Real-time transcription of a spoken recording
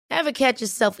Ever catch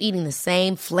yourself eating the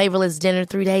same flavorless dinner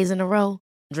 3 days in a row?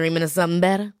 Dreaming of something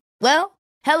better? Well,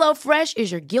 HelloFresh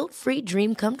is your guilt-free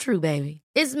dream come true, baby.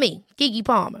 It's me, Keke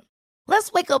Palmer.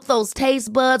 Let's wake up those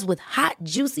taste buds with hot,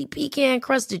 juicy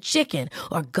pecan-crusted chicken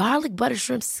or garlic butter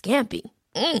shrimp scampi.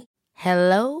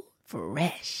 Hello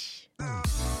Fresh.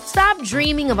 Stop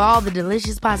dreaming of all the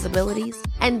delicious possibilities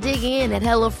and dig in at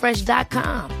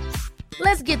HelloFresh.com.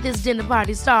 Let's get this dinner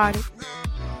party started.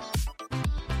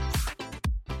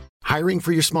 Hiring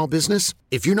for your small business?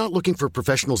 If you're not looking for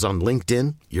professionals on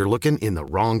LinkedIn, you're looking in the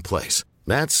wrong place.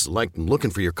 That's like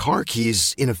looking for your car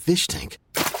keys in a fish tank.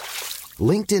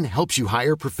 LinkedIn helps you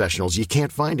hire professionals you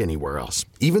can't find anywhere else,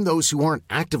 even those who aren't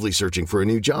actively searching for a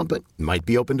new job but might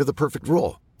be open to the perfect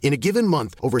role. In a given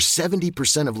month, over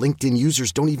 70% of LinkedIn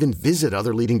users don't even visit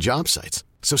other leading job sites.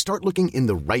 So start looking in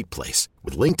the right place.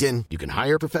 With LinkedIn, you can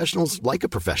hire professionals like a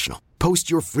professional.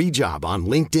 Post your free job on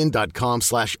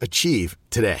linkedin.com/achieve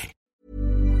today.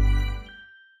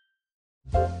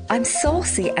 I'm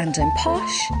saucy and I'm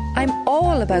posh. I'm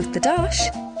all about the dosh.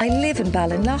 I live in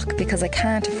Ballinlough because I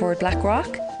can't afford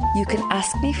Blackrock. You can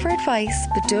ask me for advice,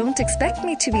 but don't expect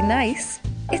me to be nice.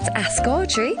 It's Ask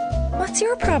Audrey. What's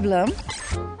your problem?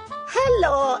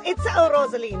 Hello, it's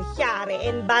Rosaline here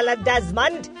in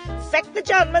Balladesmond. Feck the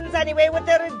Germans anyway with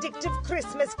their addictive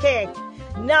Christmas cake.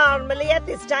 Normally at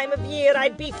this time of year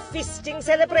I'd be fisting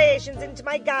celebrations into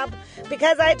my gob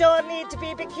because I don't need to be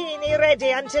bikini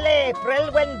ready until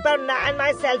April when Berna and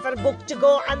myself are booked to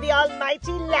go on the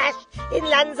almighty lash in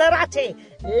Lanzarote.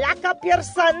 Lock up your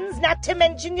sons, not to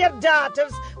mention your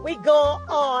daughters. We go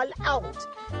all out.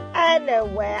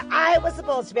 Anyway, I was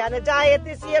supposed to be on a diet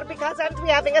this year because aren't we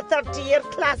having a 30-year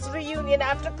class reunion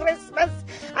after Christmas?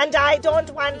 And I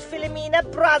don't want Philomena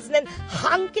Brosnan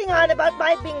honking on about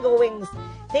my bingo wings.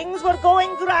 Things were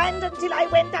going grand until I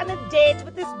went on a date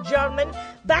with this German,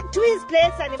 back to his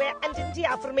place anyway, and didn't he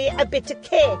offer me a bit of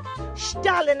cake?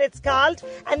 Stalin it's called,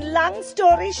 and long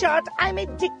story short, I'm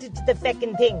addicted to the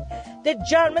feckin' thing. The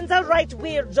Germans are right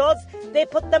weirdos. They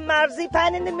put the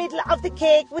marzipan in the middle of the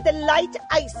cake with a light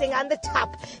icing on the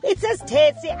top. It's as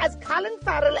tasty as Colin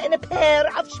Farrell in a pair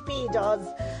of Speedos.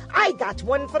 I got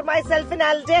one for myself in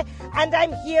Aldi, and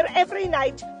I'm here every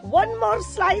night. One more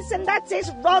slice and that's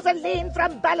it, Rosaline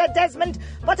from Balladesmond.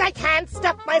 But I can't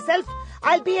stop myself.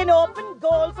 I'll be an open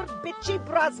goal for bitchy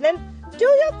Brosnan. Do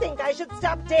you think I should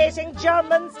stop dating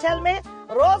Germans, tell me?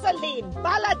 Rosaline,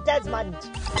 Balladesmond.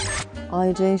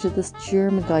 I dated this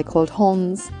German guy called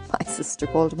Hans. My sister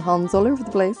called him Hans all over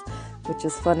the place, which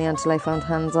is funny until I found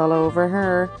Hans all over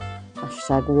her.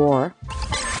 #war.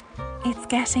 It's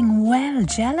getting well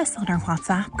jealous on our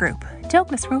WhatsApp group.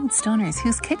 Douglas Road Stunners,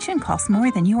 whose kitchen costs more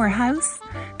than your house,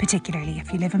 particularly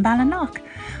if you live in Ballinlough.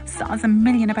 Saws a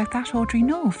million about that, Audrey,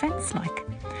 no offence like.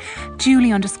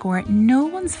 Julie_no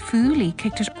one's foolie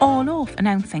kicked it all off,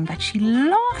 announcing that she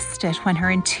lost it when her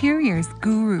interiors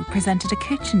guru presented a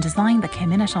kitchen design that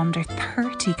came in at under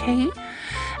 30k.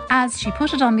 As she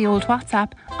put it on the old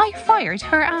WhatsApp, I fired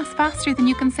her ass faster than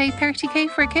you can say 30k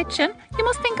for a kitchen. You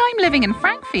must think I'm living in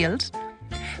Frankfield.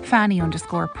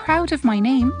 Fanny_proud of my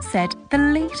name said the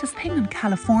latest thing on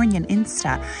Californian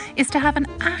Insta is to have an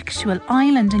actual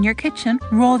island in your kitchen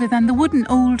rather than the wooden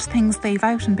old things they've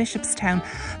out in Bishopstown,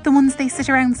 the ones they sit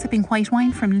around sipping white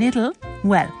wine from Lidl.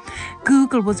 Well,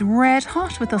 Google was red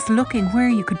hot with us looking where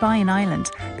you could buy an island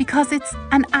because it's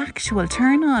an actual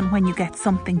turn on when you get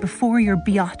something before your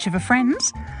biatch of a friend.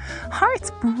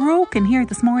 Hearts broken here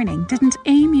this morning. Didn't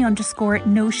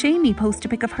Amy_no shamey post a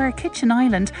pic of her kitchen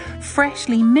island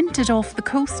freshly minted off the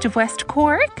coast of West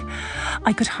Cork?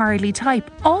 I could hardly type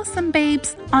awesome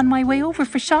babes on my way over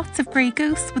for shots of Grey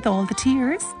Goose with all the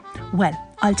tears. Well,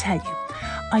 I'll tell you,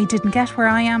 I didn't get where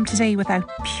I am today without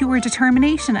pure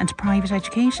determination and private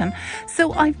education,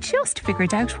 so I've just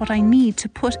figured out what I need to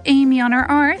put Amy on her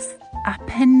arse. A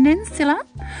peninsula.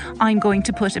 I'm going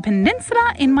to put a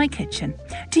peninsula in my kitchen.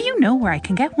 Do you know where I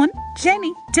can get one?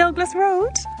 Jenny, Douglas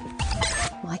Road.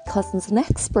 My cousin's an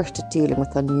expert at dealing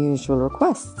with unusual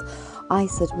requests. I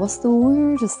said, what's the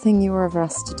weirdest thing you were ever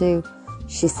asked to do?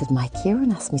 She said, my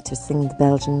Kieran asked me to sing the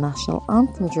Belgian national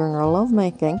anthem during our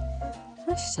lovemaking.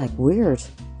 #weird.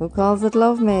 Who calls it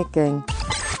lovemaking?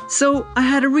 So I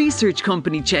had a research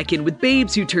company check in with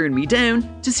babes who turned me down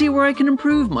to see where I can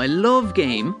improve my love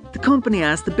game. The company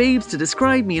asked the babes to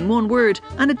describe me in one word,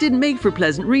 and it didn't make for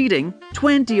pleasant reading.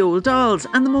 20 old dolls,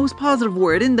 and the most positive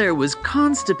word in there was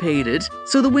constipated.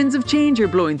 So the winds of change are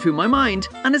blowing through my mind,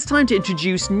 and it's time to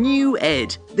introduce New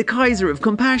Ed, the Kaiser of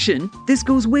compassion. This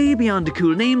goes way beyond a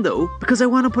cool name though, because I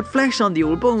want to put flesh on the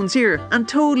old bones here and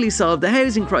totally solve the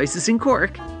housing crisis in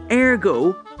Cork.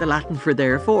 Ergo, the Latin for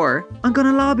therefore, I'm going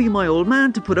to lobby my old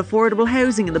man to put affordable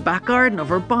housing in the back garden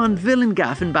of our Bond villain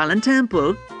gaff in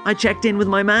Ballintemple. I checked in with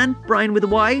my man, Brian with a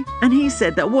Y, and he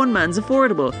said that one man's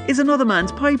affordable is another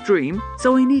man's pipe dream,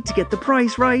 so I need to get the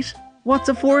price right. What's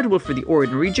affordable for the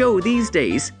ordinary Joe these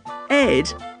days? Ed,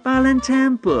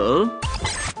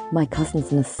 Ballintemple. My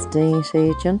cousin's an estate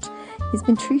agent. He's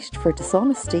been treated for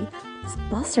dishonesty. This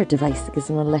buzzer device that gives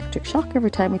an electric shock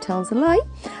every time he tells a lie.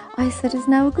 I said, is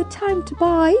now a good time to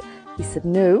buy? He said,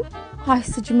 no. I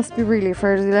said, you must be really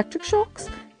afraid of the electric shocks.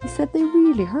 He said, they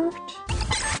really hurt.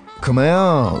 Come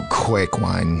on, quick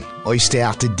one. I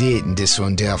started dating this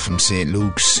one there from St.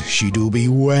 Luke's. She do be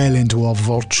well into her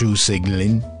virtue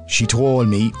signalling. She told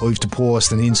me I've to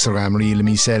post an Instagram reel of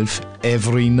myself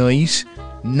every night.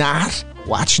 Not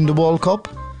watching the World Cup.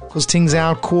 Because things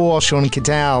are kosher in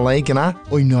Qatar, like, you know.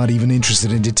 I'm not even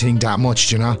interested in the thing that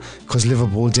much, you know. Because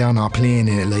Liverpool down are playing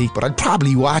in it, like. But I'd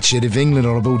probably watch it if England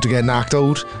are about to get knocked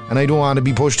out. And I don't want to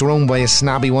be pushed around by a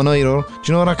snobby one either. Do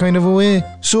you know that kind of a way?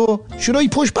 So, should I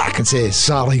push back and say,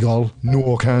 sorry, girl,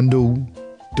 no can do.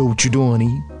 Don't you do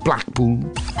any? Blackpool.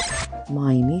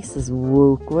 My niece is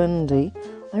woke Wendy.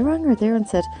 I rang her there and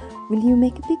said, will you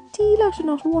make a big deal out of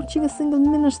not watching a single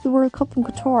minute of the World Cup in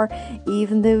Qatar,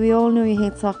 even though we all know you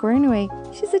hate soccer anyway?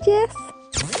 She said yes.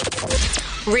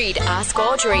 Read Ask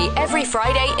Audrey every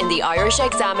Friday in the Irish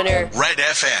Examiner. Red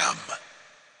FM.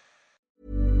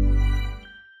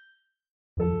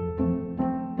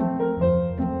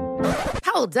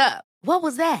 Hold up. What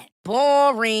was that?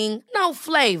 Boring. No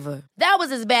flavor. That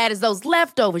was as bad as those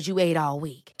leftovers you ate all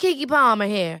week. Keke Palmer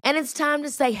here, and it's time to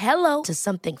say hello to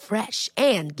something fresh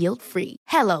and guilt-free.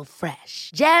 Hello Fresh.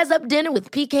 Jazz up dinner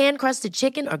with pecan-crusted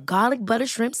chicken or garlic butter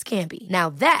shrimp scampi. Now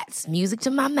that's music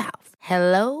to my mouth.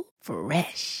 Hello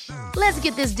Fresh. Let's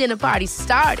get this dinner party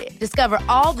started. Discover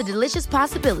all the delicious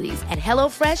possibilities at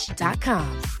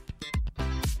HelloFresh.com.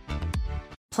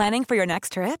 Planning for your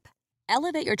next trip?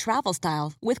 Elevate your travel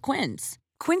style with Quince.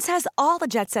 Quince has all the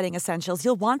jet-setting essentials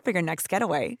you'll want for your next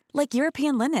getaway, like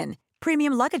European linen,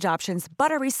 premium luggage options,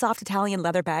 buttery soft Italian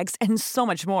leather bags, and so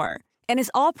much more. And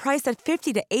is all priced at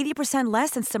 50 to 80%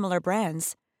 less than similar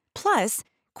brands. Plus,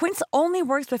 Quince only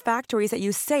works with factories that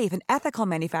use safe and ethical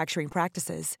manufacturing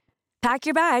practices. Pack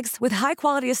your bags with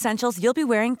high-quality essentials you'll be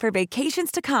wearing for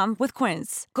vacations to come with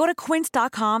Quince. Go to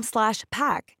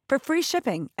quince.com/pack for free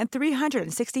shipping and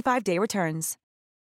 365-day returns.